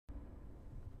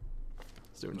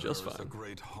It's doing just fine. There is a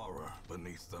great horror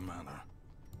beneath the manor.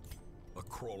 A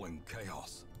crawling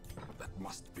chaos that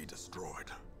must be destroyed.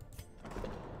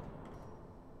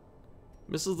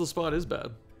 Misses the spot is bad.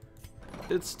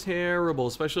 It's terrible,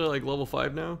 especially like level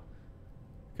 5 now.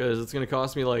 Because it's going to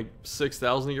cost me like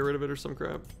 6,000 to get rid of it or some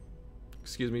crap.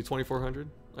 Excuse me, 2,400.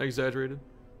 I exaggerated.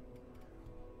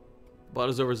 Bot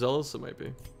is overzealous? It might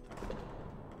be.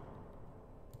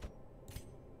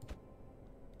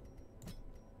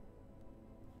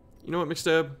 You know what,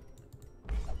 McStab?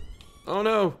 Oh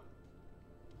no!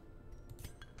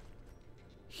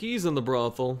 He's in the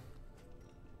brothel.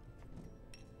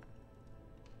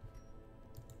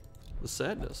 The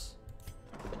sadness.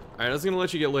 Alright, I was gonna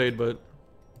let you get laid, but...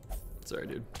 Sorry,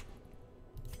 dude.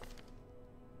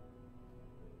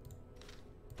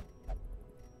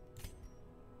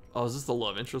 Oh, is this the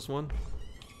love interest one?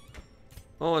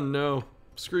 Oh no.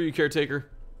 Screw you, caretaker.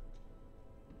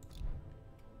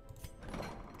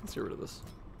 Let's get rid of this.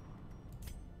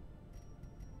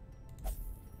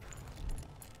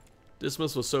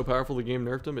 Dismiss was so powerful the game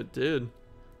nerfed him. It did. It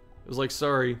was like,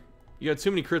 sorry, you got too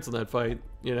many crits in that fight.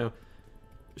 You know,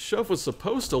 Shuff was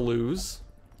supposed to lose.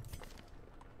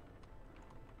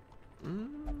 I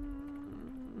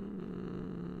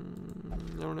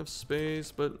don't have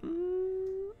space, but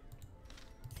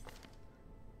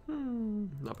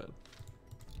not bad.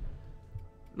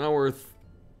 Not worth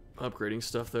upgrading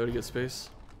stuff though to get space.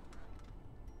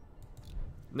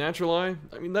 Natural Eye,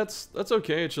 I mean that's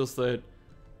okay. It's just that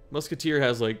Musketeer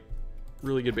has like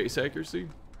really good base accuracy,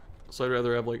 so I'd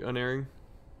rather have like Unerring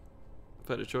if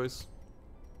I had a choice.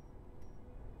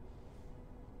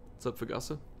 What's up,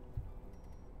 Fagasa?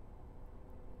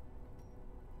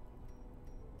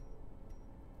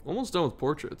 Almost done with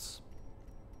portraits.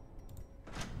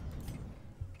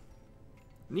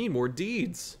 Need more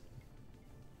deeds.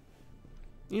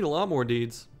 Need a lot more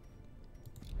deeds.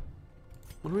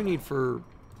 What do we need for...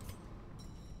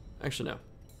 Actually, no.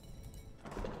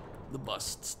 The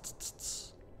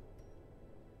busts.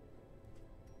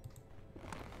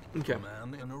 Okay. A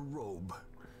man in a robe,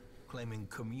 claiming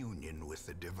communion with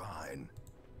the divine.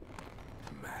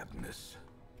 Madness.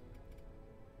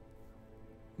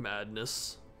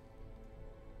 Madness.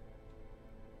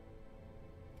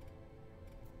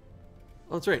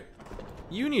 Oh, that's right.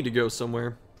 You need to go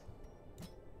somewhere.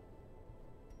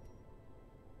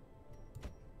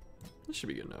 This should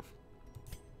be good enough.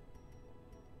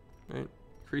 Right?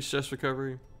 Increase stress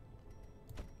recovery.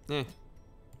 Eh.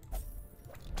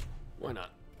 Why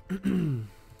not?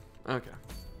 Okay.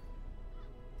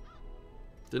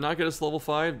 Did not get us level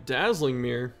 5. Dazzling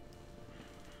Mirror.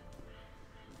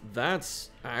 That's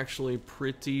actually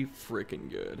pretty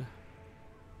freaking good.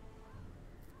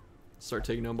 Start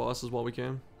taking down bosses while we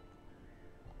can.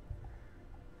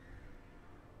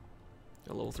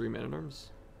 Got level 3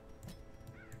 Man-at-Arms.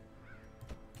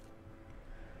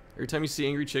 Every time you see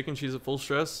Angry Chicken, she's at full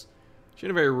stress. She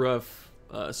had a very rough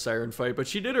Siren fight, but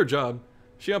she did her job.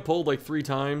 She got pulled like 3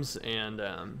 times and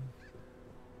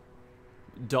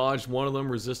dodged one of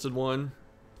them, resisted one.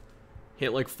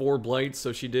 Hit like 4 blights,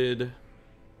 so she did,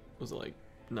 was it like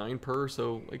 9 per,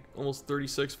 so like almost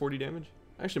 36, 40 damage?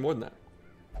 Actually more than that.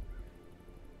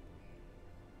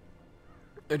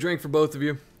 I drank for both of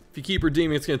you. If you keep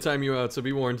redeeming, it's going to time you out, so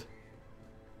be warned.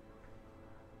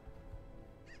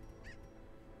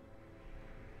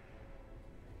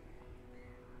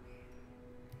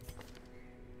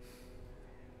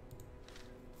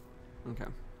 Okay.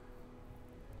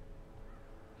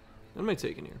 What am I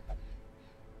taking here?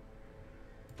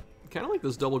 Kind of like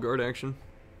this double guard action.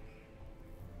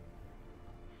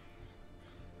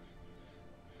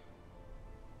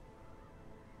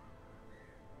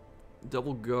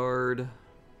 Double guard.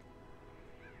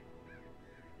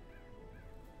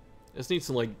 This needs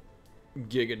some like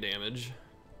giga damage.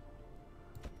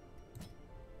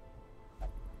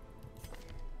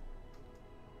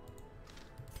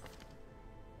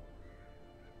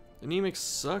 Anemic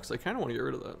sucks. I kind of want to get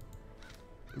rid of that.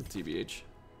 TBH.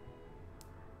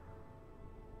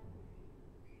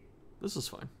 This is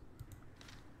fine.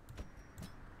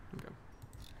 Okay.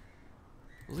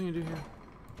 What's he gonna do here?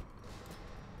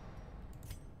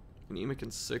 Anemic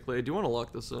and sickly. I do want to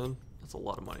lock this in. That's a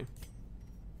lot of money.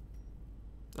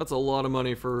 That's a lot of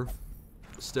money for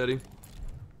steady.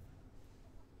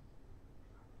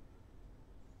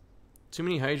 Too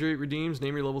many hydrate redeems.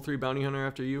 Name your level 3 bounty hunter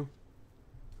after you.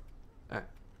 Alright.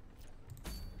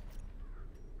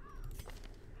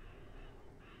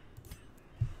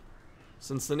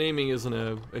 Since the naming isn't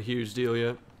a huge deal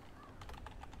yet.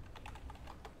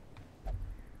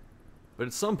 But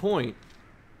at some point,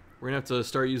 we're gonna have to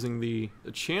start using the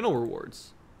channel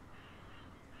rewards.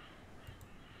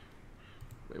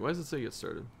 Wait, why does it say get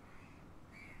started?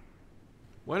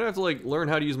 Why do I have to, like, learn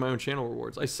how to use my own channel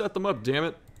rewards? I set them up, damn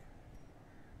it.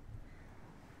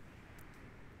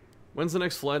 When's the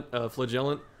next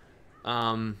flagellant?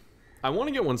 I want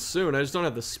to get one soon. I just don't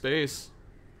have the space.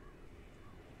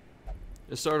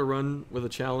 I start a run with a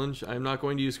challenge. I'm not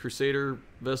going to use Crusader,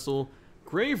 Vestal,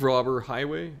 Grave Robber,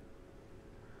 Highway.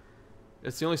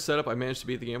 It's the only setup I managed to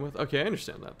beat the game with. Okay, I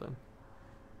understand that then.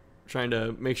 Trying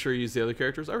to make sure you use the other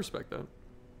characters. I respect that.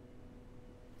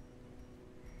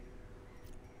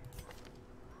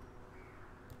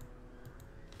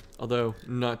 Although,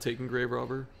 not taking Grave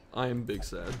Robber, I am big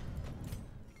sad.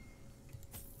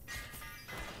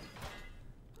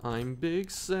 I'm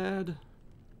big sad.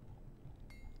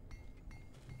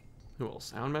 Who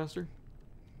else? Soundmaster?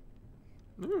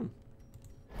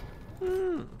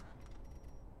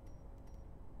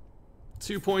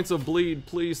 2 points of bleed,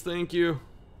 please, thank you.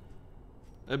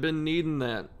 I've been needing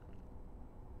that.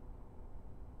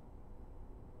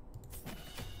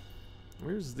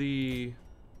 Where's the...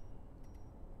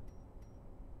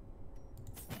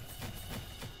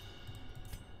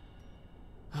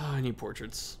 Oh, I need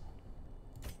portraits.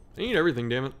 I need everything,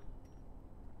 damn it.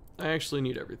 I actually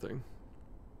need everything.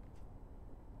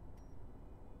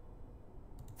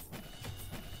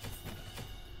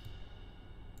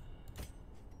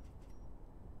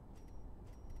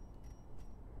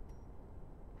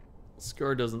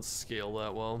 Scar doesn't scale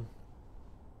that well.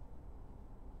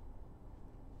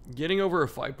 Getting over a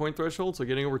 5-point threshold, so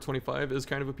getting over 25 is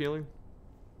kind of appealing.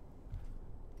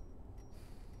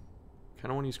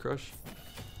 Kind of want to use Crush,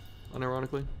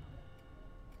 unironically.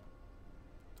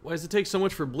 Why does it take so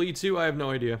much for Bleed too? I have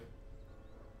no idea.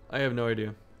 I have no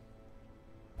idea.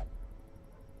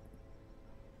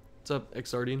 What's up,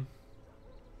 Xardine?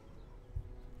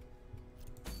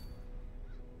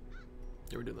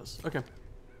 Yeah, we're doing this. Okay.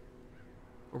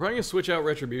 We're probably gonna switch out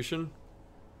Retribution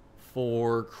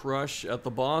for Crush at the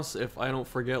boss if I don't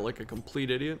forget like a complete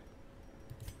idiot.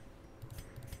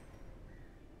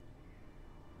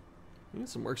 We need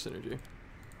some work synergy.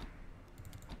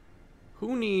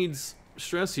 Who needs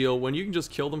stress heal when you can just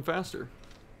kill them faster?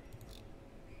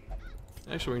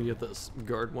 Actually, we're gonna get this.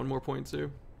 Guard 1 more point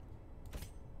too.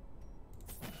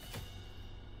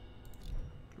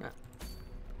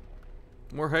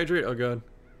 More hydrate? Oh god.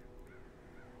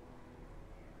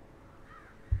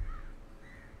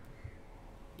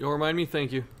 You'll remind me?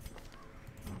 Thank you.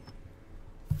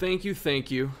 Thank you, thank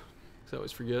you. 'Cause I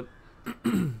always forget.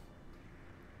 I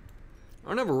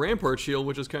don't have a Rampart shield,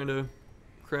 which is kind of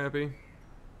crappy.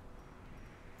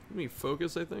 Let me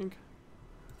focus, I think.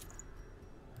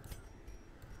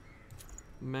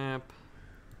 Map.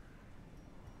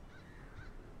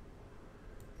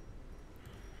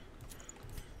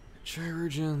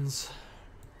 Chirurgeons.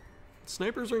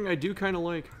 Sniper's Ring I do kind of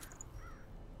like.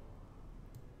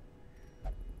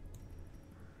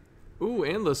 Ooh,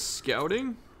 and the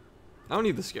scouting? I don't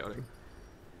need the scouting.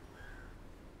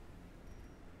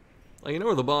 Like, I know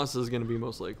where the boss is going to be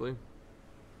most likely.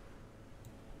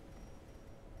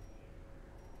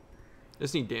 I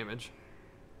just need damage.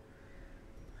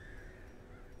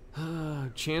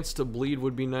 Chance to bleed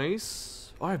would be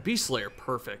nice. Oh, I have Beast Slayer.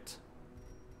 Perfect.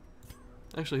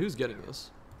 Actually, who's getting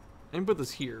this? I can put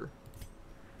this here.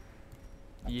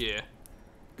 Yeah.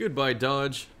 Goodbye,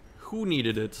 dodge. Who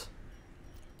needed it?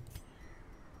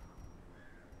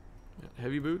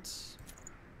 Heavy boots.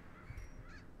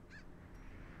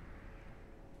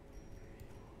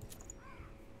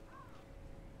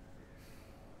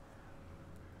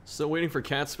 Still waiting for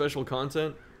Cat's special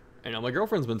content. I know, my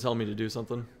girlfriend's been telling me to do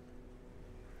something.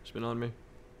 She's been on me.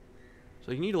 She's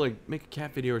like, you need to like make a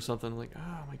cat video or something. I'm like,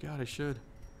 oh my god, I should.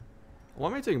 Why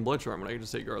am I taking blood charm when I can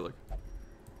just take garlic?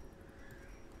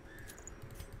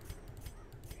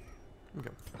 Okay.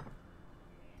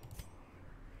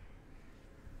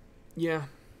 Yeah.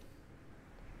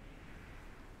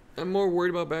 I'm more worried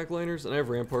about backliners, and I have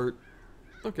Rampart.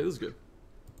 Okay, this is good.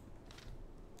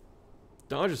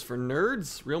 Dodge is for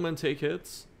nerds. Real men take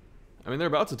hits. I mean, they're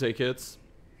about to take hits.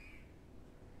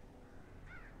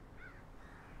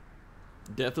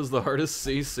 Death is the hardest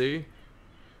CC.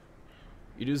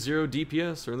 You do 0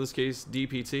 DPS, or in this case,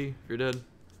 DPT, if you're dead.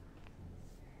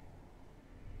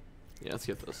 Yeah, let's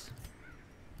get this.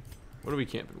 What are we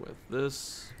camping with?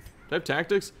 This. Do I have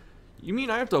tactics? You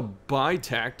mean I have to buy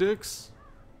tactics?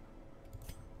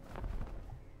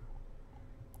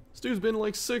 This dude's been in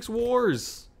like 6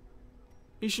 wars.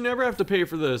 He should never have to pay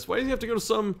for this. Why does he have to go to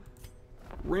some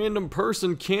random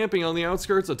person camping on the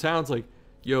outskirts of town? It's like,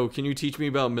 yo, can you teach me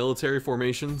about military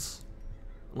formations?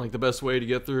 Like the best way to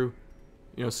get through,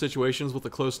 you know, situations with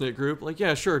a close-knit group? Like,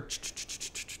 yeah, sure.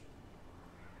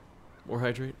 More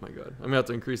hydrate? My god. I'm gonna have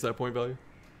to increase that point value.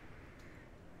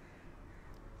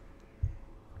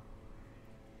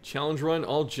 Challenge run,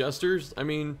 all jesters? I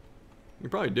mean, you can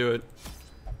probably do it.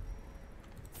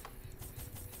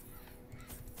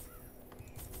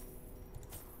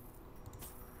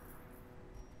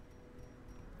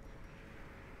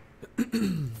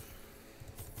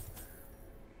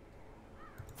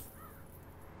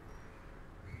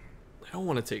 I don't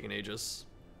want to take an Aegis.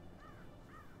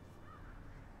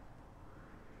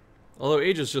 Although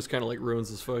Aegis just kind of like ruins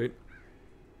this fight.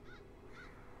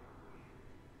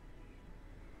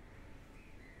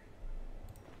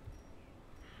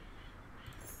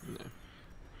 No.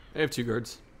 I have 2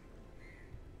 guards.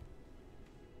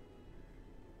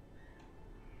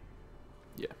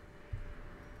 Yeah.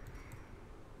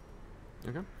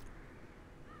 Okay.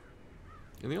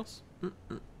 Anything else?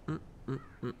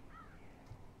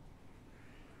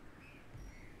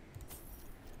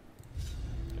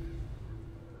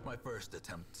 My first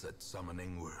attempts at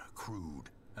summoning were crude,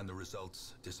 and the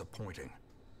results disappointing.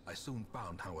 I soon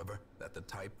found, however, that the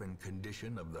type and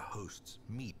condition of the host's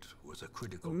meat was a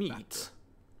critical factor.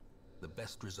 The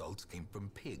best results came from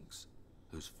pigs,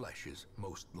 whose flesh is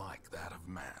most like that of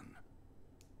man.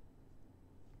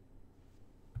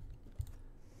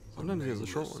 Sometimes he has a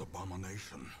short one.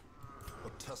 Abomination.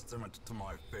 A testament to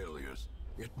my failures.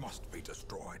 It must be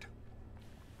destroyed.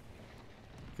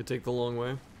 Could take the long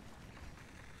way.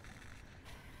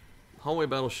 Hallway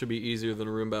battle should be easier than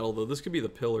a room battle, though. This could be the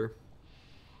pillar.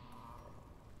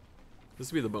 This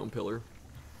could be the bone pillar.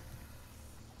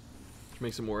 Which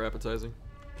makes it more appetizing.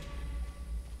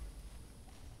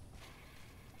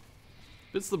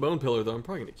 If it's the bone pillar, though, I'm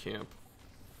probably going to camp.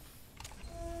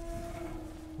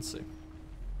 Let's see.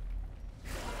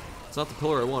 It's not the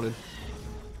pillar I wanted.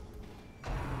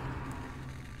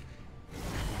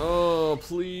 Oh,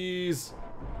 please.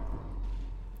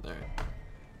 Alright.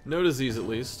 No disease, at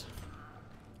least.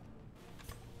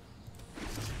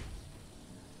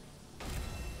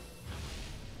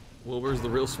 Wilbur's the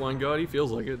real swine god? He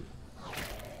feels like it.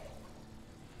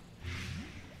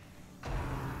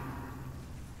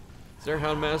 Is there a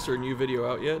Houndmaster new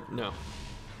video out yet? No.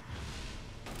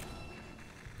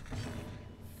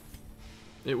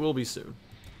 It will be soon.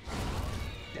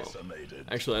 Well,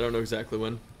 actually, I don't know exactly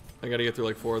when. I gotta get through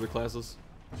like 4 other classes.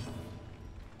 I'm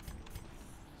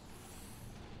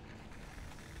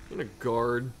gonna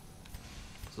guard.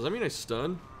 So does that mean I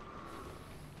stun?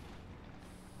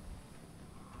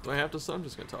 Do I have to stun? I'm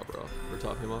just gonna top her off. Or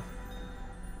top him off.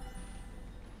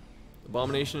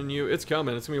 Abomination in you. It's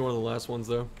coming. It's gonna be one of the last ones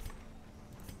though.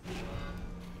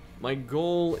 My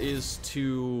goal is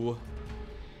to...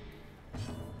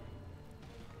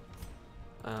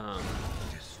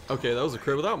 okay, that was a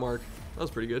crit without mark. That was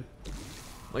pretty good.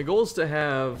 My goal is to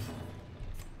have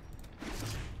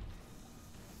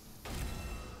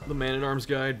the Man-at-Arms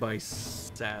guide by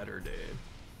Saturday.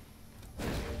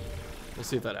 We'll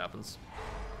see if that happens.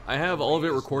 I have all of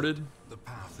it recorded. I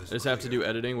just have to do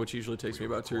editing, which usually takes me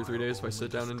about 2 or 3 days if I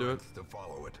sit down and do it.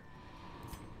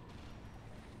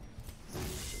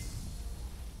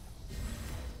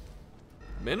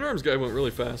 Man-at-Arms guide went really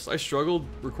fast. I struggled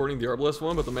recording the Arbalest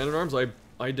one, but the Man-at-Arms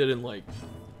I did in like,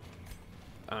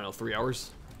 I don't know, 3 hours,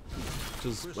 which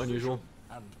is unusual.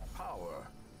 And power.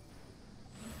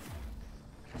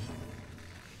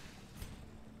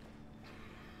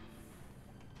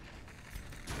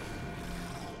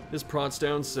 His prot's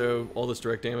down, so all this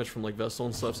direct damage from like Vestal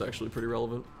and stuff's actually pretty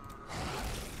relevant.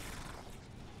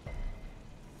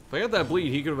 If I had that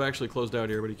bleed, he could have actually closed out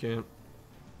here, but he can't.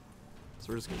 So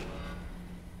we're just gonna...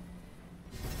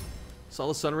 Saw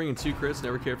the Sun Ring and 2 crits,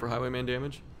 never cared for Highwayman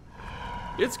damage.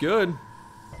 It's good.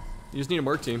 You just need a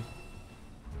Mark team.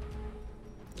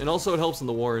 And also it helps in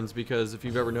the Warrens, because if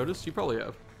you've ever noticed, you probably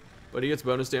have. But he gets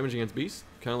bonus damage against Beast,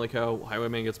 kind of like how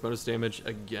Highwayman gets bonus damage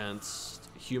against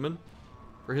Human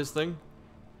for his thing.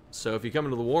 So if you come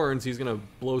into the Warrens, he's going to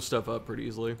blow stuff up pretty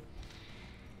easily.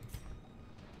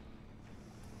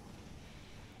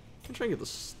 I'm trying to get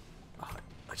this... Oh,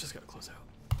 I just got to close out.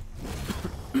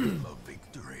 A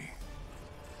victory.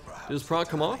 Did his proc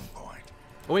come off?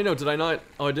 Oh wait, no, did I not?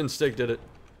 Oh, it didn't stick, did it?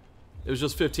 It was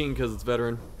just 15 because it's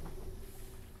veteran.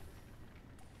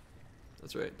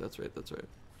 That's right, that's right, that's right.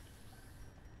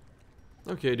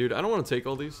 Okay, dude, I don't want to take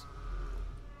all these.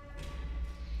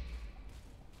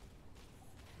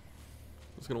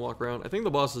 I'm just gonna walk around. I think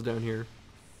the boss is down here.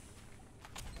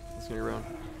 Let's get around.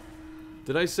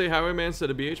 Did I say Highwayman instead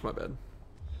of BH? My bad.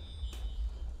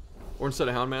 Or instead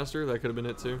of Houndmaster, that could have been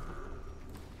it too.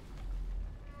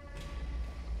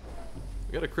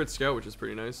 We got a crit scout, which is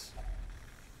pretty nice.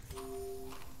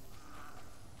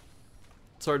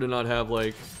 It's hard to not have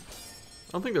like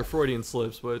I don't think they're Freudian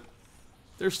slips, but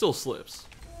they're still slips.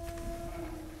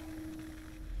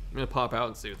 I'm gonna pop out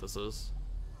and see what this is.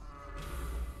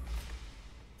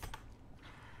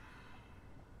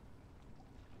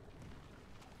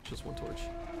 Just one torch.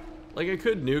 Like, I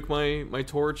could nuke my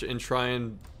torch and try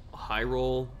and high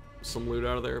roll some loot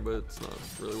out of there, but it's not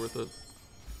really worth it.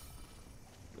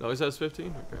 It always has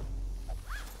 15? Okay.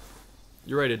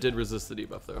 You're right, it did resist the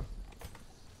debuff though.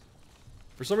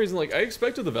 For some reason, like, I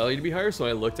expected the value to be higher, so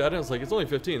I looked at it and I was like, it's only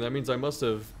 15. That means I must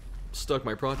have stuck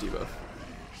my prot debuff.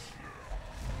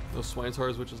 No swine's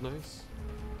hearts, which is nice.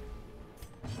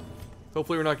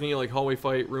 Hopefully we're not gonna get like hallway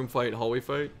fight, room fight, hallway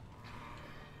fight.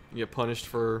 You get punished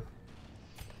for...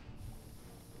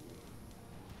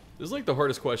 This is like the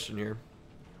hardest question here.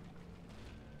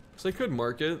 Because I could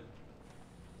mark it.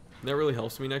 That really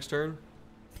helps me next turn.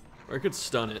 Or I could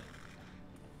stun it.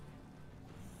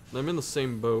 And I'm in the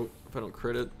same boat. If I don't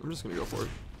crit it, I'm just gonna go for it.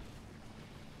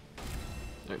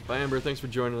 Alright, bye Ember, thanks for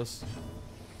joining us.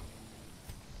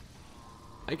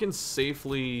 I can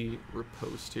safely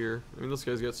riposte here. I mean, this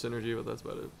guy's got synergy, but that's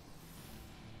about it.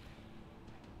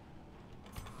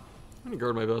 I'm gonna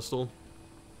guard my Vestal.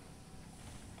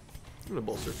 I'm gonna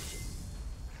bolster.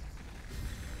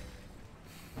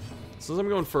 Since I'm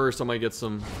going first, I might get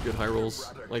some good high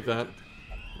rolls like that.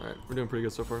 Alright, we're doing pretty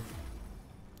good so far.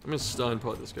 I'm gonna stun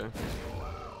probably this guy.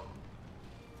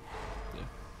 Yeah.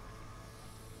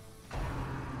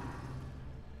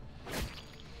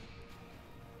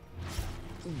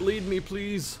 Bleed me,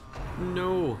 please.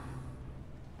 No.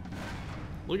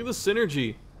 Look at the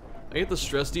synergy. I get the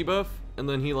stress debuff, and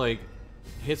then he like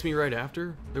hits me right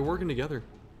after. They're working together.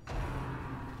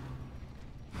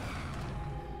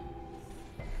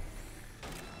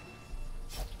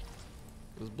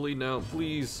 Just bleeding out,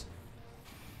 please.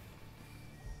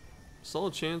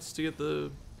 Solid chance to get the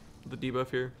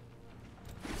debuff here.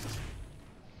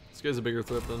 This guy's a bigger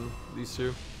threat than these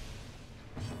two.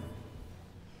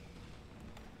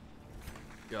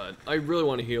 God, I really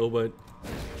want to heal, but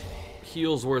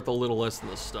heal's worth a little less than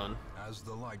the stun. As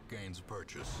the light gains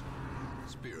purchase,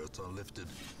 spirits are lifted.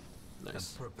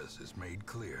 Nice. And purpose is made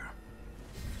clear.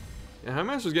 Yeah, High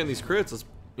Master's getting these crits, is,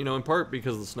 you know, in part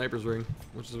because of the sniper's ring,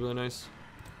 which is really nice.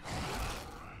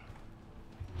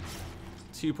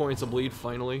 2 points of bleed,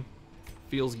 finally.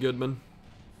 Feels good, man.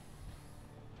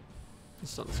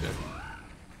 Let's stun this guy.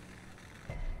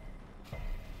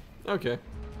 Okay.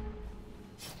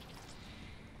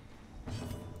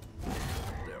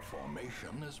 Their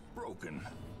formation is broken.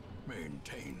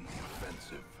 Maintain the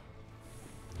offensive.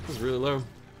 That was really low.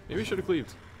 Maybe I should have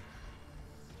cleaved.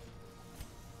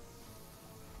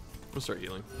 I'm gonna start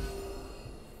healing.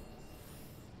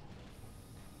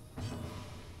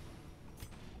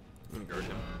 I'm gonna guard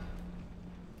him.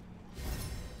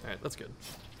 Alright, that's good.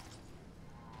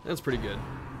 That's pretty good.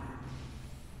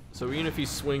 So even if he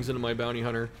swings into my bounty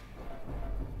hunter,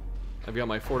 I've got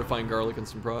my fortifying garlic and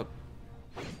some prot.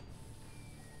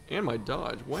 And my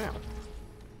dodge. Wow.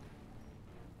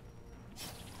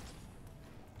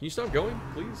 Can you stop going,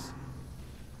 please?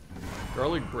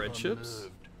 Garlic bread chips?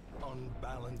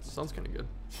 Unbalanced. Sounds kind of good.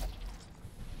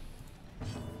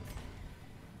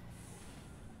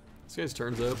 This guy's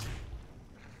turns up.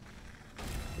 I'm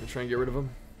gonna try and get rid of him.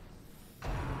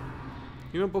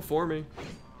 He went before me.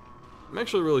 I'm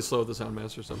actually really slow with the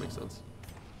Soundmaster, so that makes sense.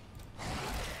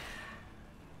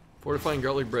 Fortifying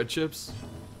garlic bread chips.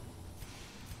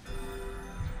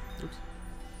 Oops.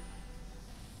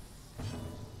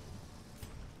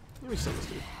 Let me send this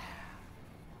dude.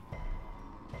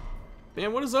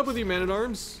 Man, what is up with you,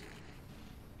 Man-at-Arms?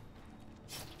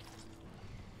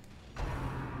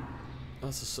 Oh,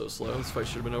 this is so slow. This fight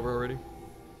should have been over already.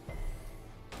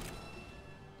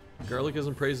 Garlic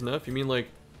isn't praised enough? You mean like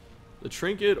the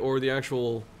trinket or the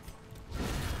actual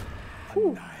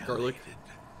garlic?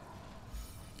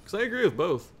 Because I agree with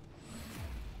both.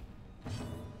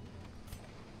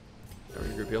 There we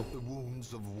go, group heal. The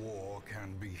wounds of war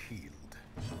can be healed,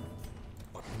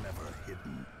 but never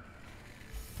hidden.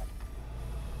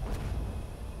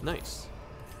 Nice.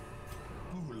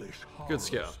 Foolish Good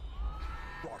scout.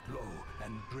 brought low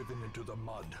and driven into the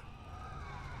mud.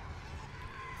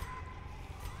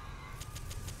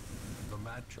 The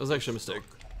match That was actually a mistake.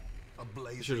 A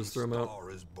blazing Should've just threw him out.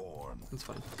 star is born. That's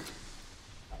fine.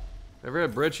 Ever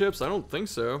had bread chips? I don't think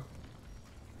so.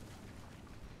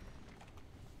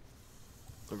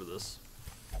 Over this.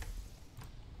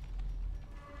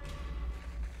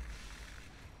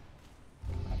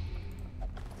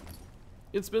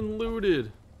 It's been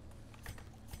looted.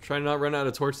 Try to not run out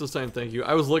of torch this time, thank you.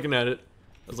 I was looking at it.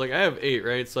 I was like, I have 8,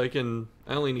 right? So I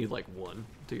only need like 1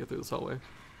 to get through this hallway.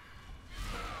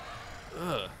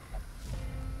 Ugh.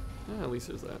 Yeah, at least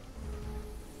there's that.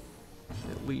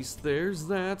 At least there's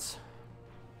that.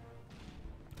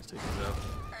 Let's take these out.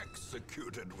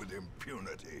 Executed with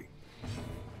impunity.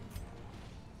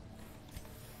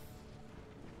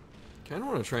 Kinda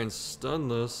wanna try and stun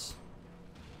this.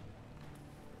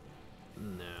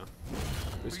 No.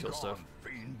 Just kill stuff.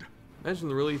 Fiend. Imagine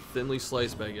the really thinly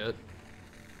sliced baguette.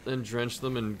 Then drench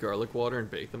them in garlic water and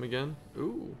bake them again.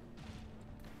 Ooh.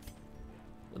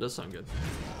 That does sound good.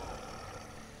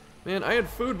 Man, I had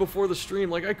food before the stream.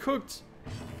 Like, I cooked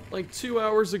like 2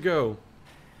 hours ago.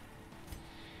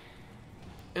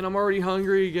 And I'm already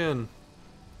hungry again.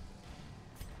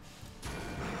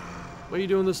 Why are you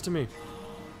doing this to me?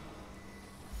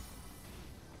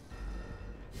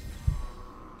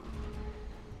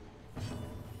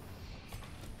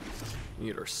 We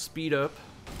need our speed up.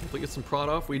 Hopefully get some prod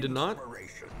off. We did not.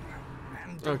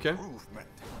 Okay.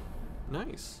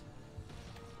 Nice.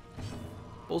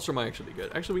 Bolster might actually be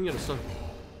good. Actually, we can get a stun.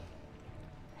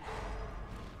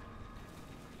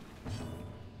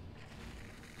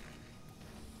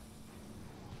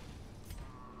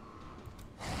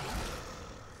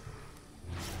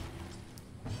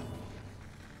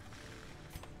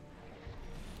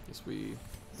 Guess we...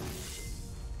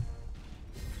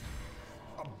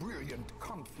 A brilliant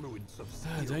confluence of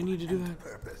did I need to do that?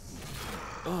 Purpose.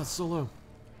 Oh, it's so low.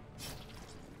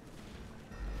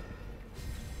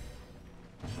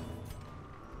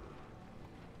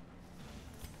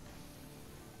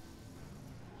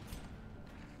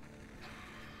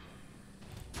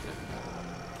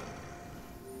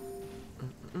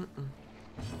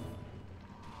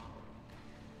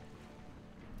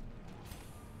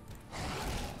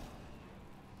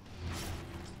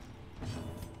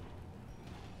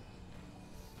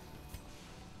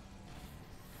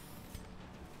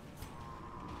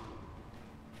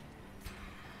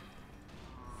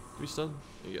 We stun?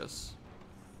 Yes.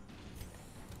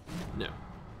 No.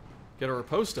 Get our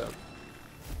riposte up.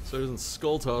 So he doesn't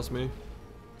skull toss me.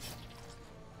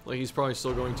 Like he's probably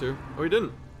still going to. Oh, he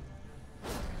didn't.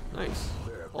 Nice.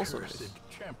 Also nice.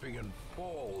 Champion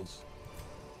falls.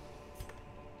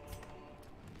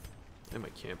 And my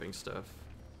camping stuff.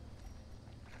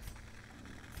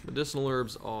 Medicinal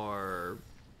herbs are...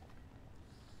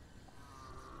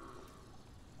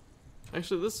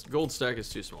 Actually, this gold stack is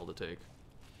too small to take.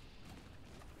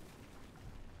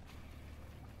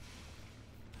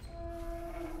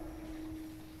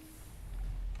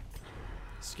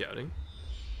 Scouting.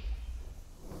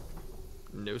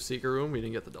 No secret room. We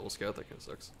didn't get the double scout. That kind of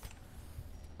sucks.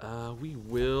 We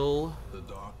will The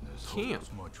darkness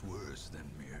camp. Much worse than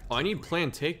mere Oh, I need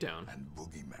planned takedown. and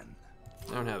boogeymen.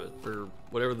 I don't have it for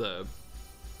whatever the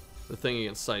thing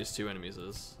against size 2 enemies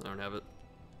is. I don't have it.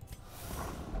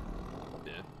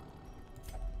 Yeah.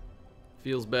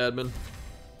 Feels bad, man.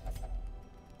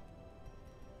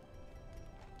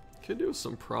 Could do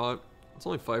some prod. It's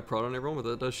only 5 prod on everyone, but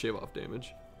that does shave off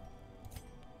damage.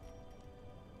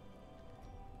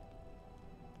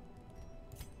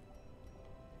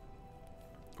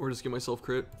 Or just give myself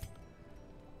crit.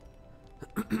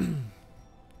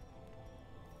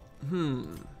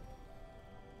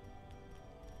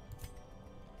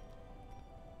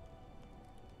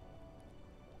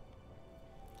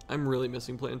 I'm really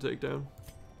missing planned takedown.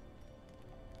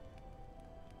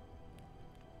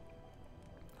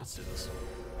 Let's do this.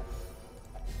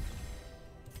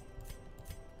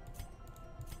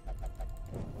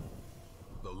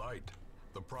 The light,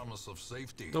 the promise of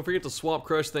safety. Don't forget to swap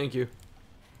crush, thank you.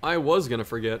 I was gonna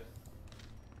forget.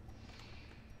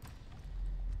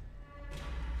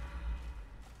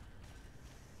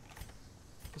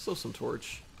 Let's throw some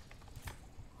torch.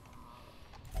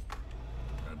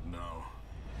 And now,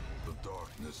 the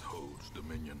darkness holds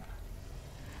dominion.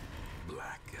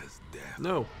 Black as death.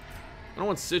 No. I don't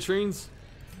want citrines.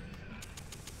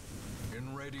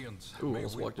 In radiance, Ooh, may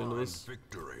almost we walked into find this.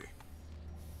 victory.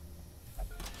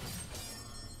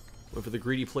 Wait for the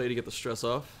greedy play to get the stress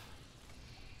off.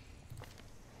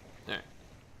 Alright.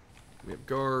 We have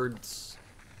guards.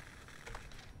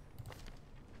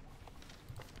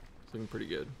 It's looking pretty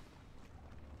good.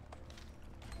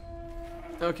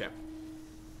 Okay.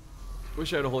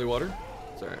 Wish I had a holy water.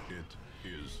 It's alright. It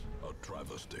is a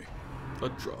travesty. A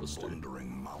travesty.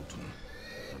 Wandering mountain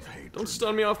of hatred. Don't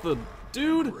stun me off the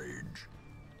dude! Rage.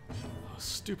 Oh,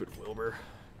 stupid Wilbur.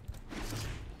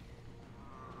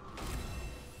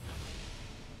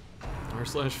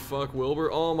 R/fuck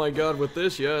Wilbur. Oh my god, with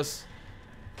this, yes.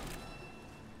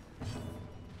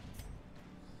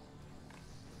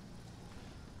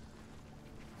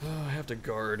 Oh, I have to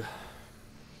guard.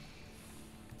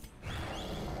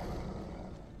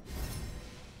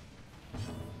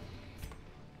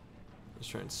 Let's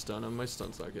try and stun him. My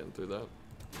stun's not getting through that.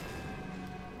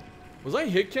 Was I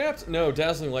hit capped? No,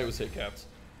 Dazzling Light was hit capped.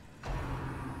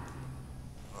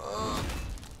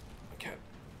 Okay.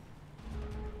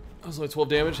 That was only 12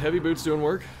 damage. Heavy Boots doing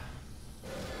work.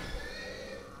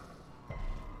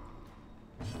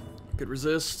 Good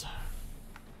resist.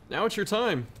 Now it's your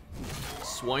time,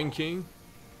 Swine King.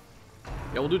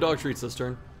 Yeah, we'll do dog treats this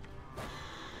turn.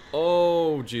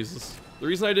 Oh, Jesus. The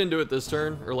reason I didn't do it this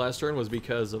turn, or last turn, was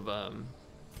because of,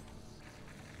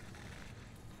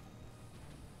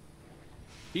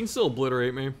 he can still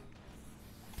obliterate me.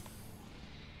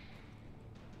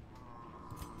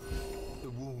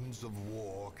 The wounds of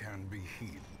war can be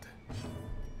healed,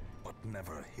 but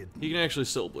never hidden. He can actually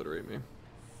still obliterate me.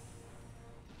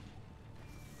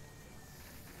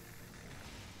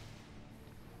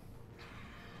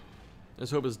 Let's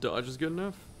hope his dodge is good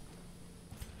enough.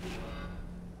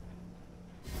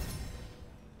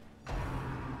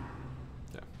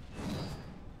 Yeah.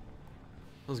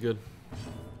 That was good.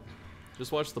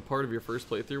 Just watch the part of your first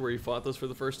playthrough where you fought this for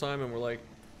the first time and we're like,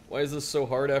 why is this so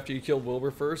hard after you killed Wilbur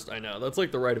first? I know, that's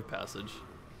like the rite of passage.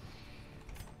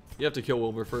 You have to kill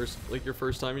Wilbur first. Like your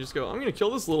first time, you just go, I'm gonna kill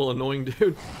this little annoying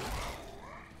dude.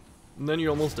 And then you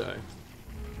almost die.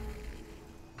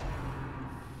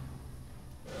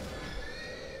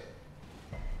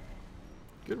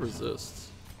 Good resists.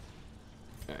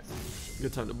 Alright,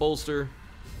 good time to bolster.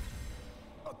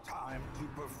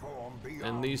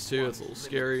 And these two, it's a little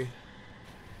scary.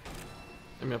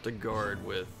 I'm gonna have to guard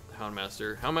with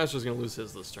Houndmaster. Houndmaster's gonna lose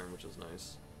his this turn, which is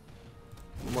nice.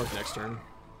 We'll mark next turn.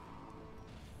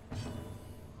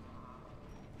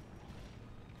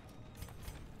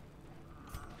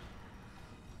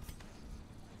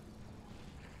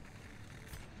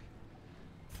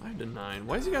 Five to 9.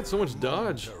 Why has he got so much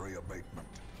dodge?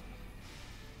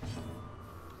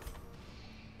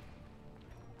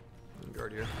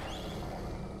 Guard here.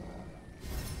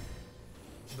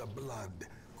 The blood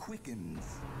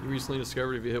quickens. You recently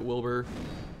discovered if you hit Wilbur,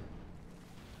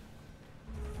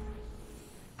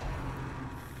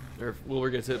 or if Wilbur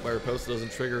gets hit by riposte, it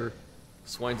doesn't trigger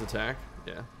Swine's attack.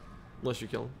 Yeah, unless you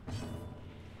kill him.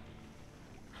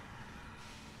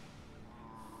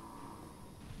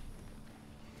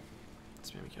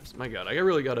 Spammy caps. My God, I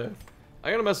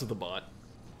gotta mess with the bot.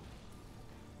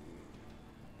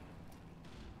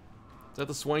 Is that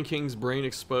the Swine King's brain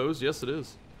exposed? Yes, it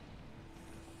is.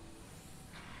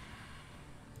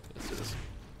 Yes, it is.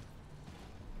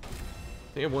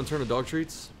 I have one turn of dog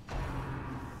treats.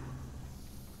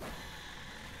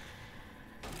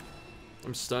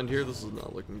 I'm stunned here. This is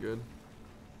not looking good.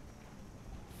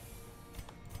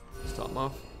 Let's top him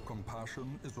off.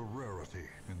 Compassion is a rarity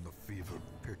in the fevered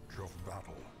pitch of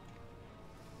battle.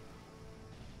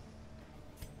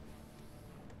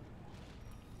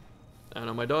 I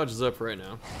know my dodge is up right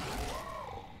now.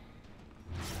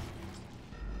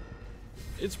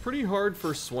 It's pretty hard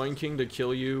for Swine King to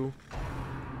kill you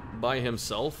by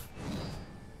himself.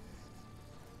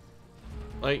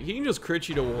 Like, he can just crit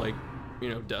you to, like, you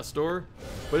know, Death's Door.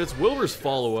 But it's Wilbur's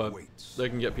follow-up that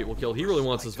can get people killed. He really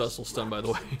wants his Vessel stunned, by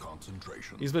the way.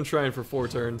 He's been trying for 4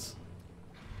 turns.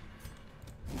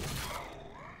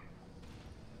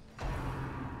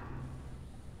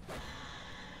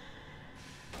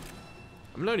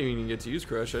 I'm not even gonna get to use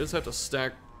Crush. I just have to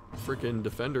stack freaking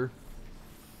Defender.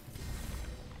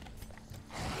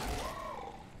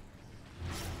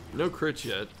 No crits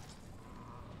yet.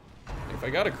 If I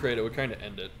got a crit, it would kind of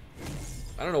end it.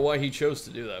 I don't know why he chose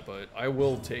to do that, but I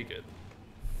will take it.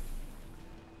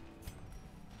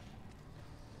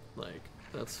 Like,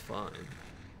 that's fine.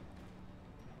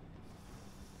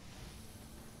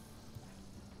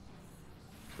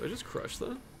 Did I just crush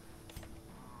that?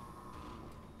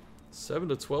 7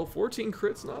 to 12, 14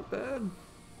 crits, not bad.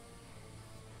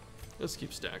 Let's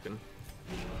keep stacking.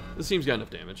 This team's got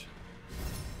enough damage.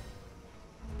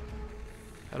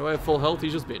 How do I have full health?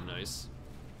 He's just being nice.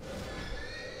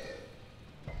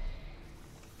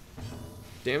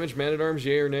 Damage Man-at-Arms,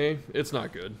 yay or nay? It's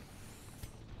not good.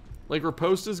 Like,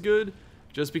 Riposte is good,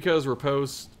 just because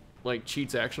Riposte, like,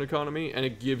 cheats action economy, and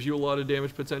it gives you a lot of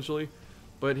damage potentially.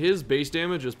 But his base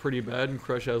damage is pretty bad, and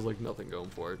Crush has, like, nothing going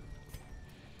for it.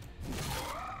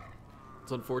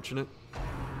 It's unfortunate.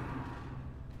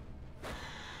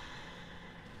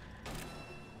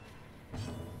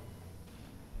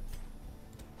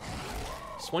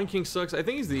 Swine King sucks. I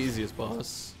think he's the easiest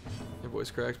boss. My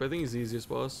voice cracks, but I think he's the easiest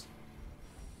boss.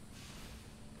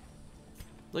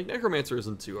 Like, Necromancer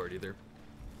isn't too hard either.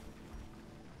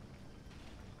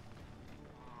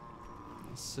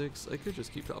 6. I could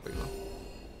just keep topping off.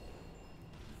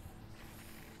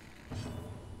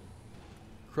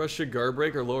 Crush should guard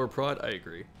break or lower prod? I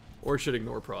agree. Or it should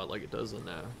ignore prod like it does in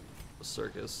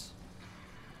Circus.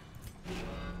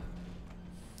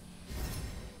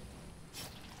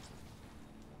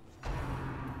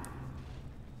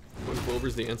 What,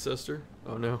 Wilbur's the ancestor?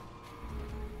 Oh no.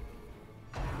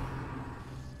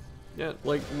 Yeah,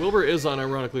 like, Wilbur is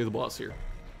unironically the boss here.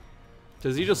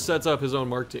 Because he just sets up his own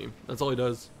mark team. That's all he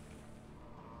does.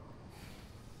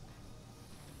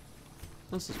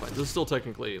 This is fine. This is still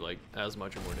technically, like, as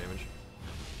much or more damage.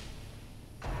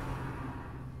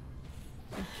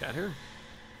 Cat hair?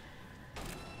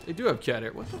 They do have cat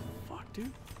hair. What the fuck,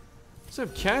 dude? Just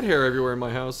have cat hair everywhere in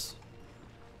my house.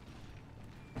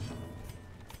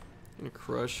 Gonna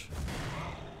crush.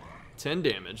 10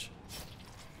 damage.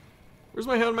 Where's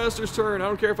my Houndmaster's turn? I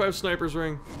don't care if I have Sniper's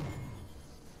Ring.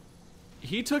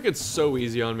 He took it so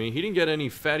easy on me. He didn't get any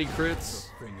fatty crits.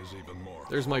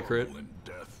 There's my crit.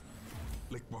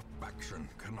 Liquefaction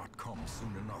cannot come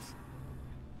soon enough.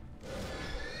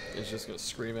 It's just gonna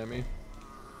scream at me.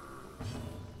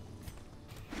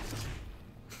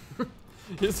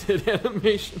 His hit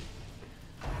animation.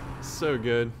 So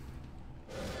good.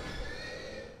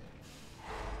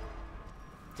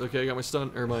 It's okay, I got my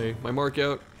stun or my mark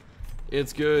out.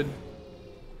 It's good.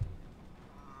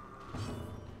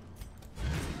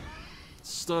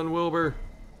 Stun Wilbur.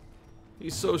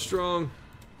 He's so strong.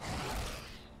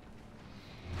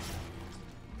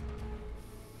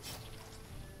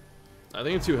 I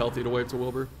think it's too healthy to wipe to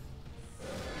Wilbur.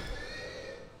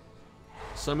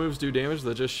 Some moves do damage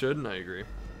that just shouldn't, I agree.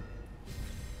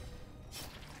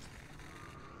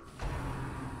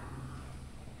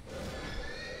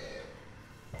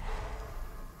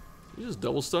 You just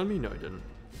double stun me? No, I didn't.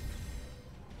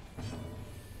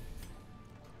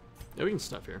 Yeah, we can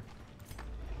snuff here.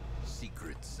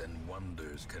 Secrets and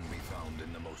wonders can be found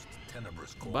in the most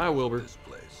tenebrous corners Bye, Wilbur. of this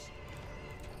place.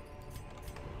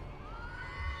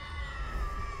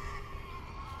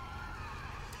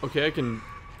 Okay, I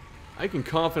can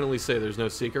confidently say there's no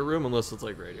secret room unless it's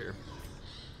like right here.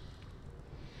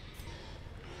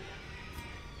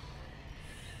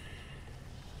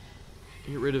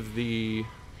 Get rid of the...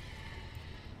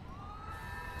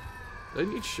 Do I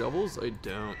need shovels? I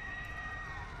don't.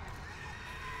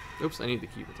 Oops, I need the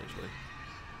key potentially.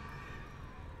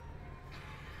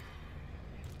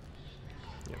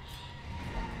 Yep.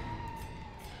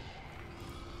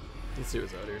 Let's see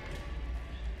what's out here.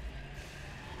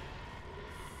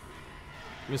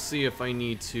 Let me see if I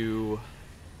need to...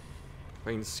 If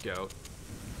I can scout.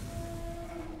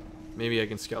 Maybe I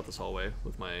can scout this hallway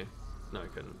with my... No, I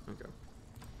couldn't. Okay.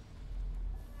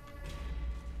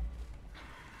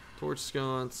 Torch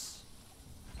sconce.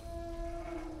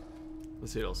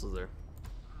 Let's see what else is there.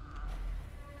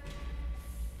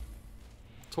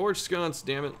 Torch sconce,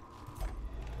 damn it.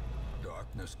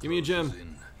 Darkness Give me a gem.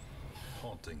 in,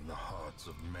 haunting the hearts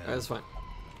of men. Alright, that's fine.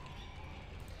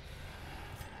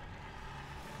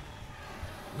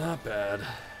 Not bad.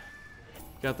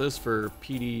 Got this for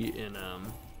PD in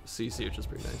CC, which is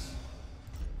pretty nice.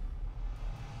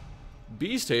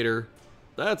 Beast Hater.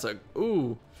 That's a...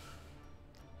 Ooh.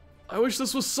 I wish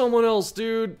this was someone else,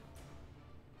 dude.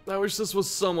 I wish this was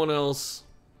someone else.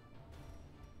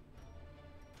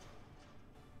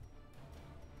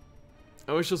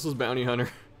 I wish this was Bounty Hunter.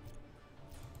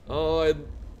 Oh,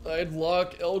 I'd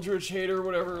lock Eldritch Hater,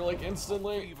 whatever, like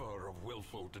instantly. Fever of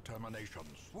willful determination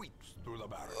sweeps through the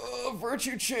barracks. Oh,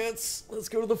 Virtue Chance. Let's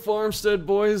go to the farmstead,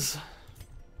 boys.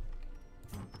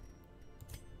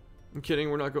 I'm kidding,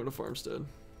 we're not going to farmstead.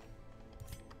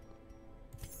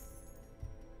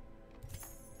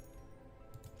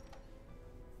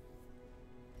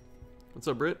 What's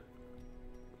up, Britt?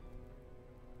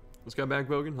 What's got back,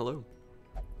 Bogan? Hello.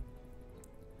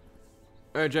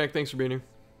 Alright, Jack, thanks for being here.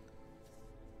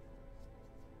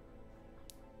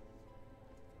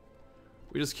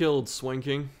 We just killed Swing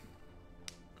King.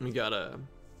 We got a...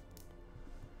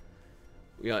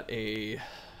 What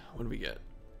did we get?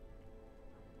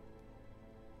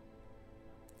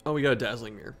 Oh, we got a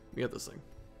Dazzling Mirror. We got this thing.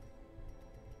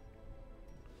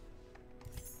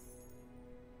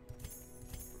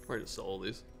 Where to sell all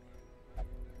these?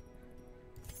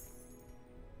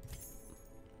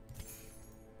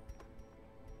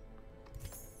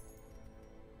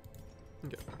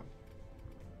 Okay.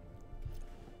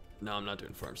 No, I'm not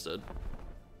doing Farmstead.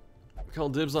 Call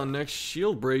dibs on next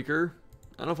Shield Breaker.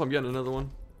 I don't know if I'm getting another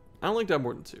one. I don't like to have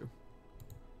more than 2.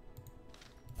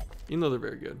 Even though they're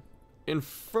very good.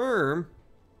 Infirm?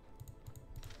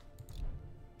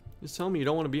 Just tell me you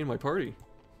don't want to be in my party.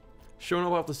 Showing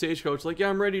up off the stagecoach, like, yeah,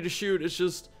 I'm ready to shoot. It's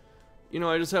just, you know,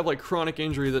 I just have like chronic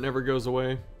injury that never goes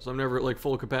away. So I'm never at like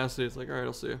full capacity. It's like, alright,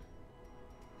 I'll see you.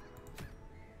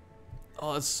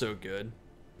 Oh, that's so good.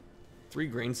 3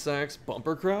 grain sacks,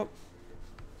 bumper crop.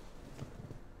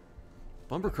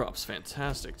 Bumper crop's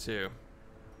fantastic too.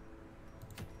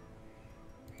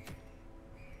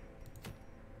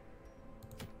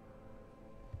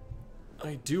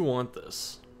 I do want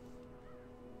this.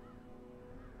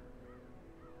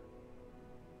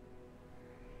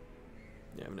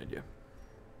 Yeah, I have an idea.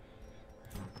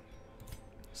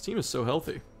 This team is so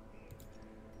healthy.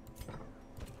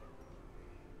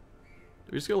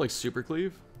 Do we just go like super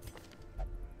cleave?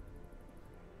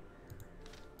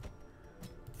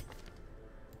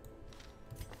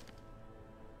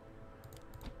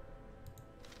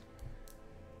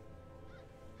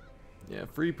 Yeah,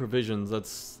 free provisions,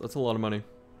 that's a lot of money.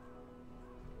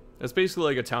 That's basically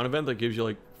like a town event that gives you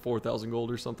like 4,000 gold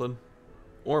or something.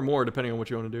 Or more, depending on what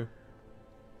you want to do.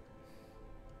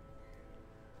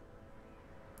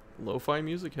 Lo-fi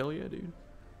music? Hell yeah, dude.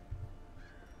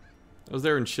 I was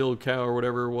there in Chill Cow or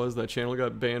whatever it was. That channel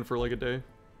got banned for like a day.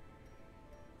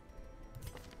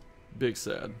 Big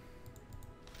sad.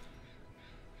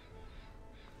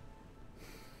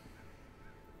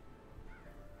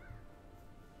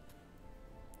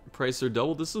 Prices are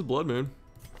doubled. This is Bloodmoon.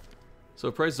 So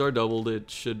if prices are doubled,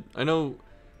 it should... I know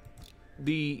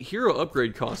the hero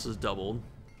upgrade cost is doubled.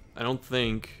 I don't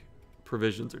think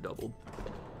provisions are doubled.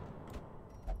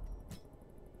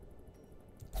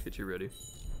 Get you ready.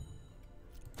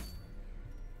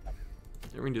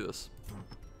 Yeah, we can do this.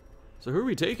 So who are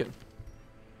we taking?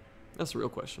 That's the real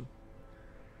question.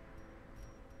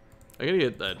 I gotta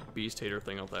get that Beast Hater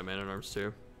thing off that Man-at-Arms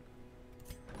too.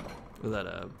 With that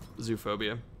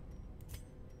Zoophobia.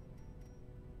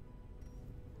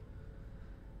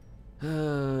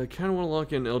 I kind of want to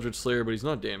lock in Eldritch Slayer, but he's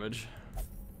not damage.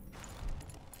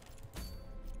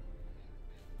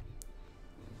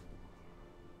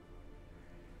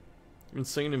 I've been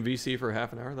singing in VC for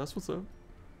half an hour. That's what's up.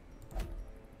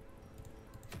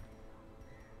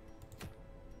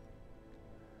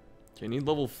 Okay, I need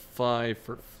level 5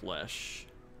 for Flesh.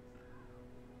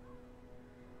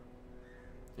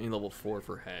 I need level 4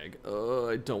 for Hag.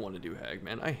 I don't want to do Hag,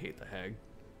 man. I hate the Hag.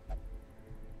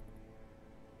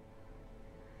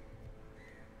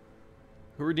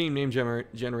 Who redeemed name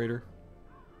generator?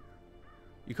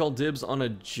 You call dibs on a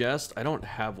jest? I don't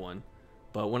have one.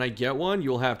 But when I get one,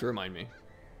 you'll have to remind me.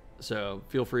 So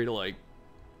feel free to, like,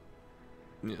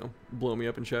 you know, blow me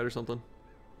up in chat or something.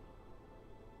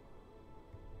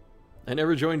 I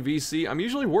never joined VC. I'm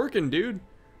usually working, dude.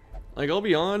 Like, I'll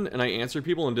be on and I answer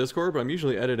people in Discord, but I'm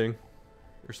usually editing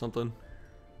or something.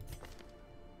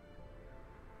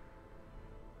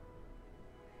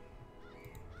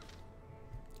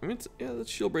 I mean, yeah, that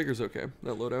shield breaker's okay.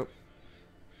 That loadout.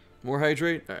 More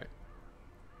hydrate? Alright.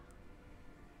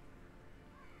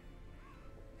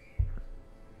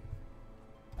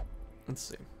 Let's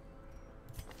see.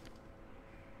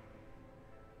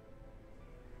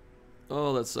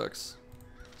 Oh, that sucks.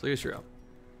 So I guess you're out.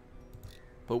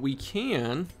 But we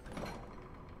can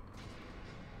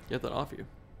get that off you.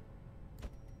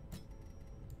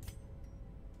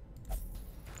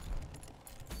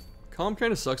 Calm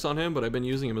kind of sucks on him, but I've been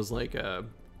using him as like a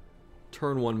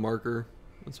turn 1 marker.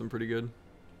 That's been pretty good.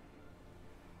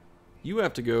 You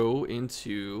have to go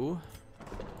into...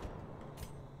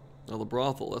 Oh, the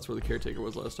brothel. That's where the caretaker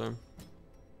was last time.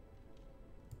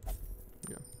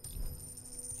 Yeah.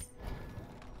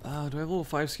 Do I have level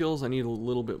 5 skills? I need a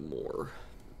little bit more.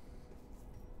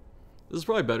 This is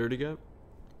probably better to get.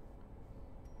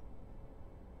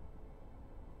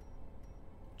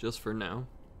 Just for now.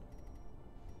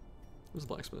 Where's the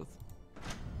blacksmith?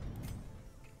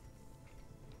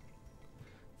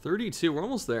 32. We're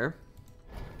almost there.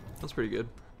 That's pretty good.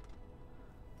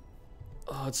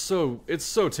 Oh, it's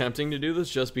so tempting to do this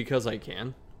just because I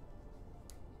can.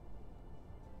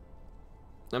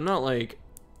 I'm not like...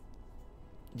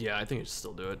 Yeah, I think I should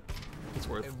still do it. It's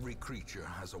worth it. Every creature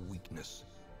has a weakness.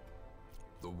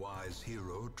 The wise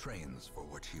hero trains for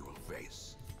what he will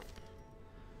face.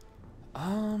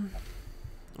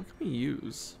 What can we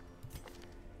use?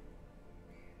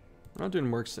 I'm not doing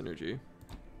Merc Synergy.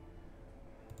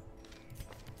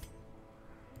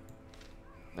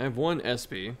 I have one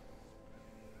SP.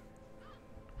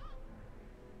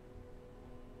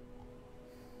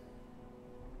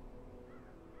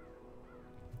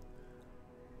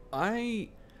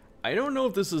 I don't know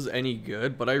if this is any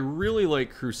good, but I really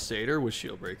like Crusader with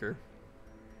Shieldbreaker.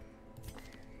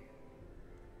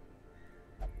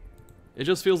 It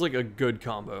just feels like a good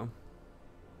combo.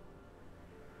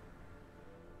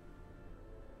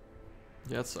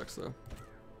 Yeah, it sucks though.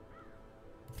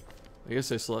 I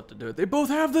guess I still have to do it. They both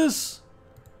have this!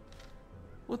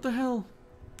 What the hell?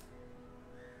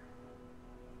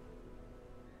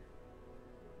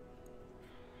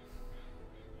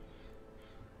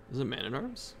 Is it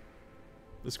Man-at-Arms?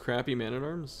 This crappy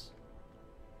Man-at-Arms?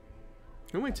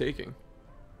 Who am I taking?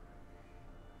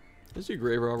 Is he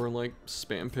Grave Robber and like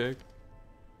spam pick?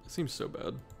 That seems so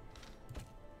bad.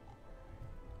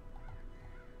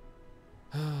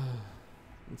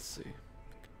 Let's see.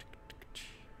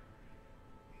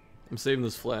 I'm saving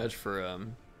this flash for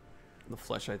the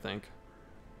flesh, I think.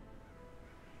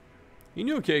 He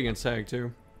knew okay against Hag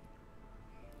too.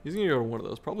 He's gonna go to one of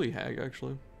those. Probably Hag,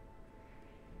 actually.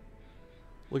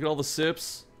 Look at all the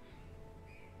sips.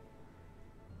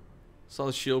 Saw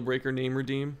the Shield Breaker name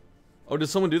redeem. Oh, did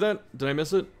someone do that? Did I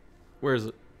miss it? Where is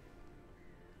it?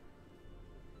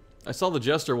 I saw the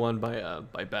Jester one by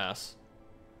Bass.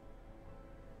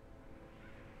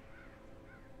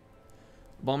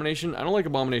 Abomination? I don't like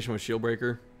Abomination with Shield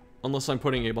Breaker. Unless I'm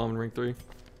putting A-Bomb in rank 3.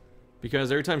 Because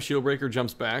every time Shield Breaker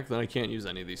jumps back, then I can't use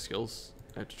any of these skills.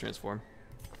 I have to transform.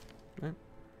 Right?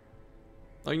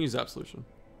 I can use Absolution.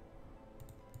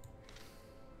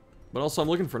 But also I'm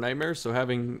looking for Nightmares, so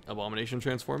having Abomination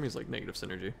transform is like negative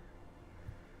synergy.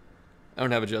 I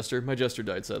don't have a Jester. My Jester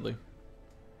died, sadly.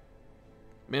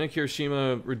 Manicure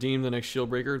Shima redeem the next Shield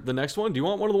Breaker. The next one? Do you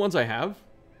want one of the ones I have?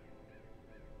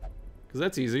 Because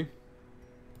that's easy.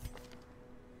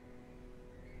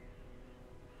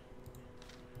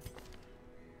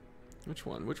 Which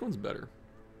one? Which one's better?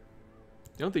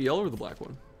 You want the yellow or the black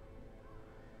one?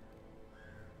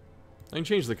 I can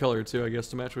change the color too, I guess,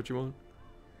 to match what you want.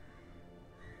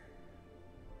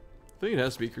 I think it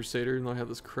has to be Crusader, and I have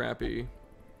this crappy...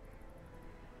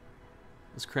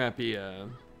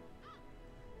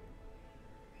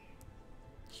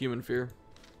 Human Fear.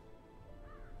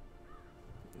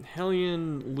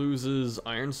 Hellion loses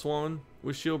Iron Swan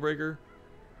with Shield Breaker.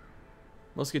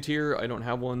 Musketeer, I don't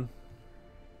have one.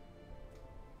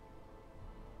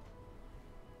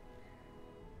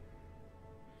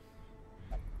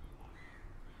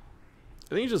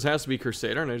 I think it just has to be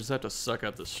Crusader, and I just have to suck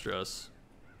up the stress.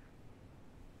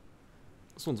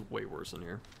 This one's way worse than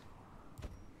here.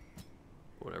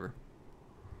 Whatever.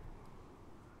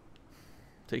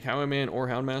 Take Highwayman or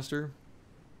Houndmaster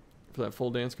for that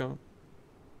full dance comp.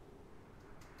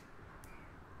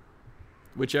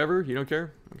 Whichever, you don't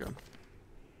care? Okay.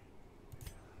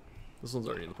 This one's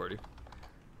already in the party.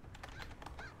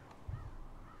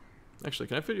 Actually,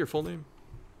 can I fit your full name?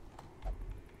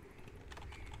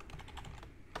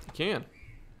 I can.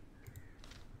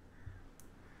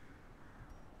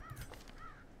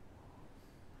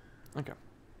 Okay.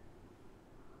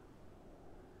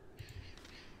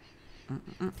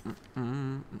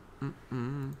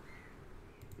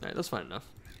 Alright, that's fine enough.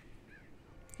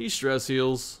 He stress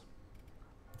heals.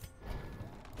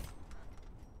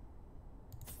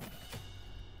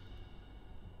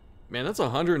 Man, that's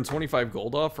 125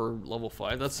 gold off for level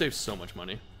 5. That saves so much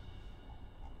money.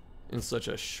 In such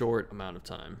a short amount of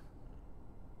time.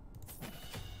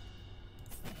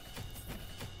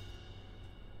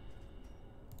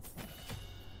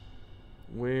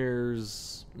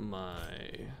 Where's my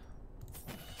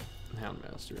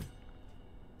Houndmaster?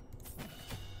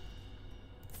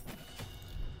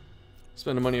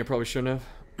 Spending money I probably shouldn't have.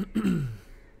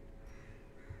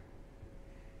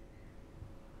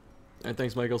 Alright,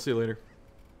 thanks, Mike. I'll see you later.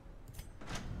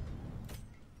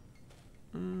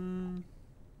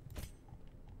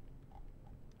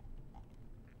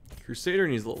 Crusader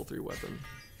needs a level 3 weapon.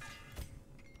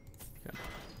 Okay.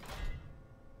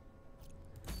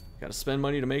 Gotta spend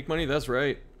money to make money? That's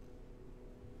right.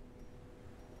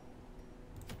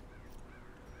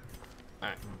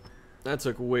 Alright. That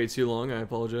took way too long. I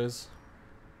apologize.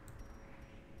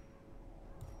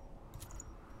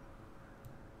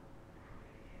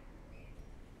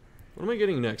 What am I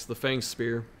getting next? The Fang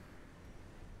Spear.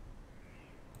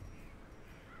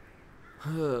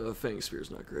 Fang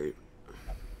Spear's not great.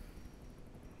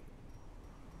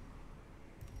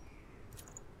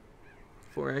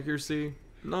 For accuracy,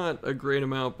 not a great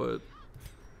amount, but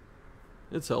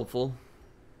it's helpful.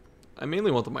 I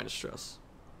mainly want the minus stress.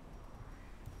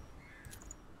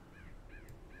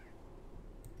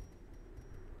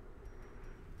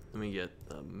 Let me get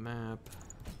the map.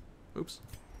 Oops.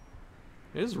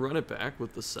 I just run it back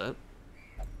with the set.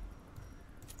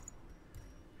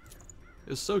 It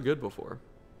was so good before.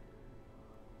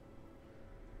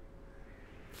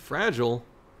 Fragile?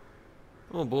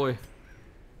 Oh boy.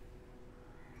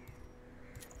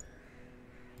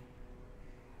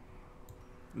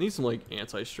 Need some like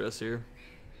anti-stress here.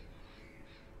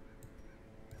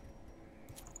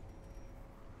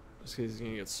 Just because he's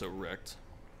gonna get so wrecked.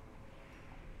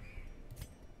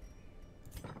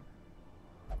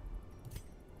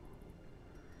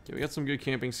 Okay, we got some good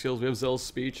camping skills. We have Zell's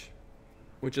Speech,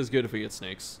 which is good if we get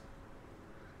snakes.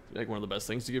 Like one of the best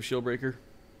things to give Shieldbreaker.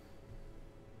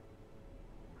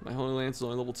 My Holy Lance is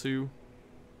only level 2.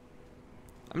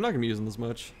 I'm not gonna be using this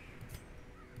much.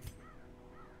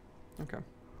 Okay.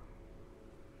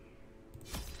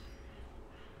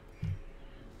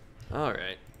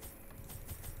 Alright.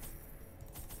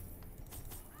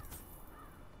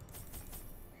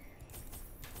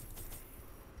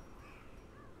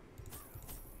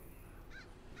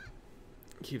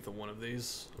 Keep the one of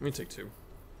these. Let me take 2.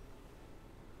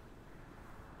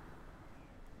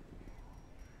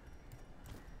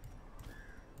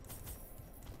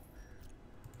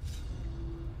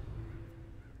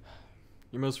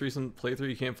 Your most recent playthrough,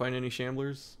 you can't find any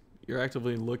Shamblers? You're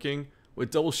actively looking?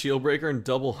 With double Shieldbreaker and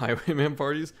double Highwayman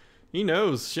parties? He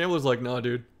knows. Shambler's like, nah,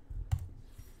 dude.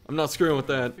 I'm not screwing with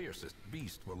that. The fiercest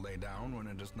beast will lay down when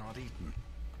it is not eaten.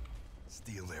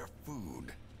 Steal their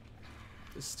food.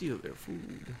 To steal their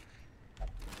food.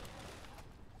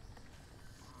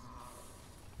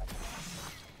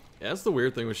 Yeah, that's the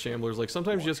weird thing with Shamblers. Like,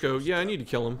 sometimes you just go, yeah, I need to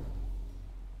kill him.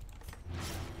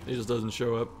 He just doesn't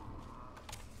show up.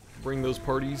 Bring those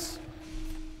parties.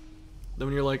 Then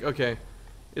when you're like, okay,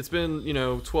 it's been, you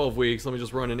know, 12 weeks, let me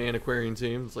just run an antiquarian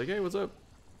team. It's like, hey, what's up?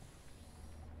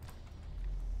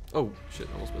 Oh, shit,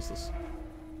 I almost missed this.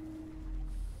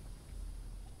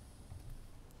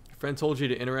 Your friend told you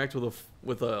to interact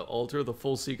with a altar, the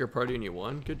full seeker party, and you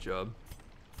won? Good job.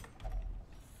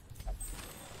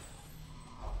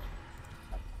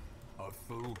 A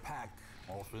full pack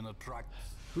often attracts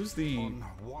Who's the...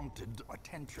 unwanted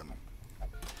attention.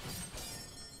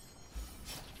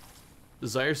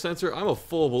 Desire Sensor? I'm a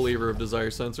full believer of Desire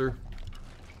Sensor.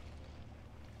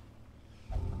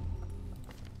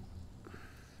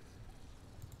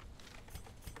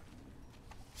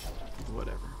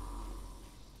 Whatever.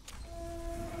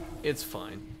 It's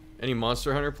fine. Any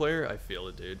Monster Hunter player? I feel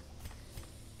it, dude.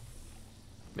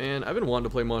 Man, I've been wanting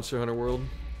to play Monster Hunter World.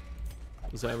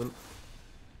 Just haven't.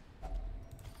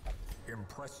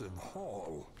 Impressive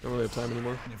haul. Don't really have time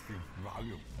anymore. If you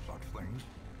value such things.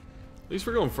 At least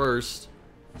we're going first.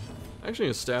 I'm actually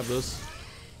gonna stab this.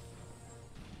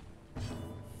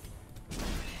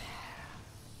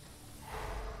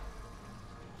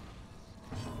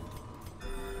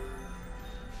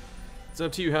 It's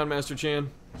up to you, Houndmaster Chan.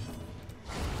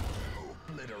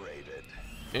 Obliterated.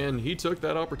 And he took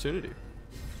that opportunity.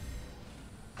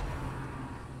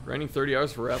 Grinding 30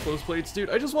 hours for Rathalos plates? Dude,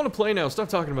 I just want to play now. Stop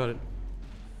talking about it.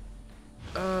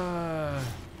 No,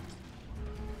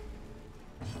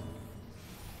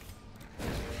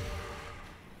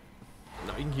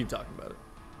 you can keep talking about it.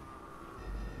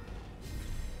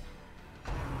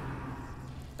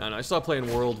 And I stopped playing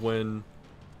World when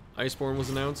Iceborne was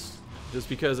announced, just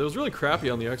because it was really crappy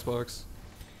on the Xbox.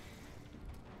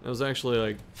 It was actually,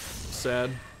 like, sad.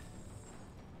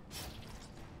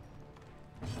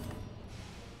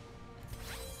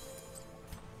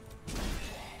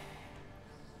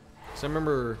 So I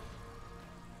remember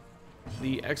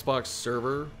the Xbox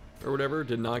server or whatever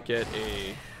did not get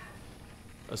a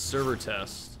server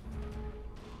test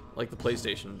like the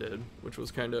PlayStation did, which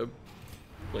was kind of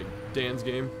like Dan's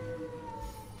game.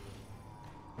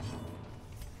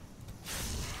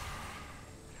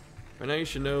 Right now you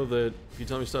should know that if you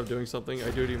tell me to stop doing something,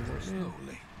 I do it even more. Slowly,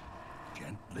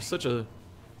 gently. You're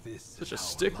such a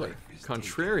stickler,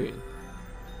 contrarian.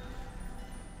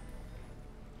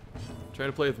 Trying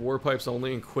to play with war pipes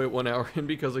only and quit 1 hour in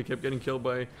because I kept getting killed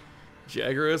by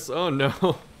Jaggeris. Oh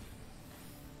no.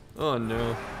 Oh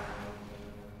no.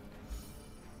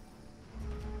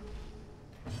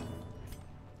 I'm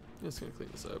just gonna clean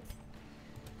this up.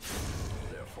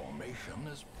 Their formation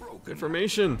is broken.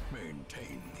 Information.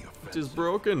 Maintain the offensive. It is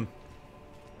broken.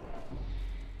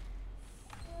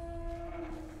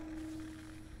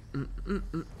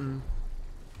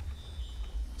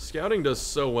 Scouting does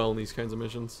so well in these kinds of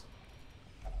missions.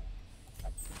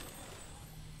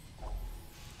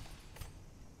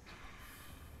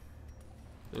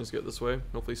 Let's go this way.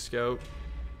 Hopefully scout.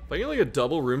 If I get like a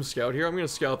double room scout here, I'm gonna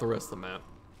scout the rest of the map,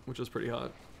 which is pretty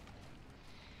hot.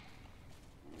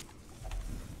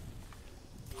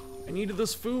 I needed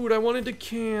this food. I wanted to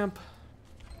camp.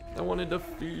 I wanted to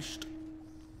feast.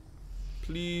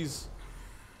 Please.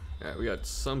 Alright, we got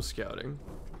some scouting.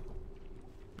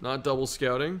 Not double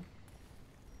scouting.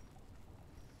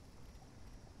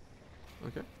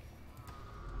 Okay.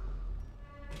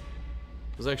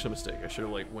 It was actually a mistake. I should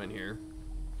have like went here.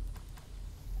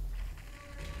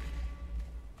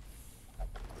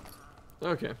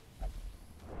 Okay.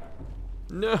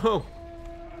 No!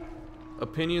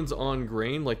 Opinions on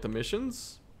grain, like the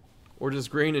missions? Or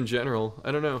just grain in general?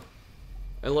 I don't know.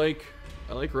 I like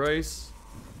rice.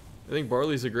 I think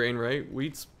barley's a grain, right?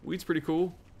 Wheat's pretty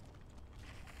cool.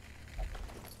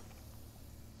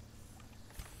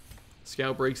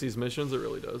 Scout breaks these missions, it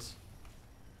really does.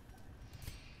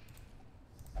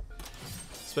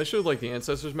 Especially with like the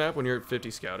Ancestors map when you're at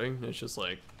 50 scouting, it's just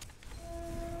like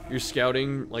you're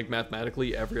scouting like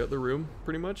mathematically every other room,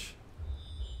 pretty much.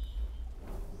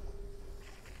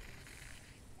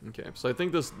 Okay, so I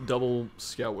think this double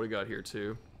scout would have got here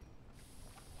too.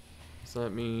 So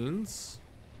that means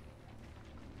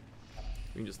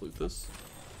we can just loot this.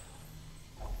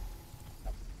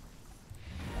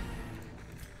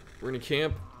 We're gonna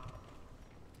camp.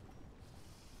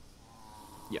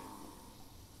 Yeah.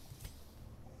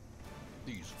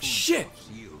 These Shit!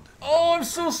 foodstuffs yield. Oh, I'm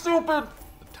so stupid!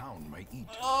 The town may eat,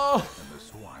 Oh! and the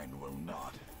swine will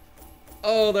not.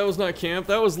 Oh, that was not camp,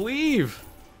 that was leave!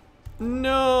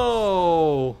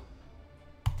 No!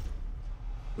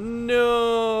 No!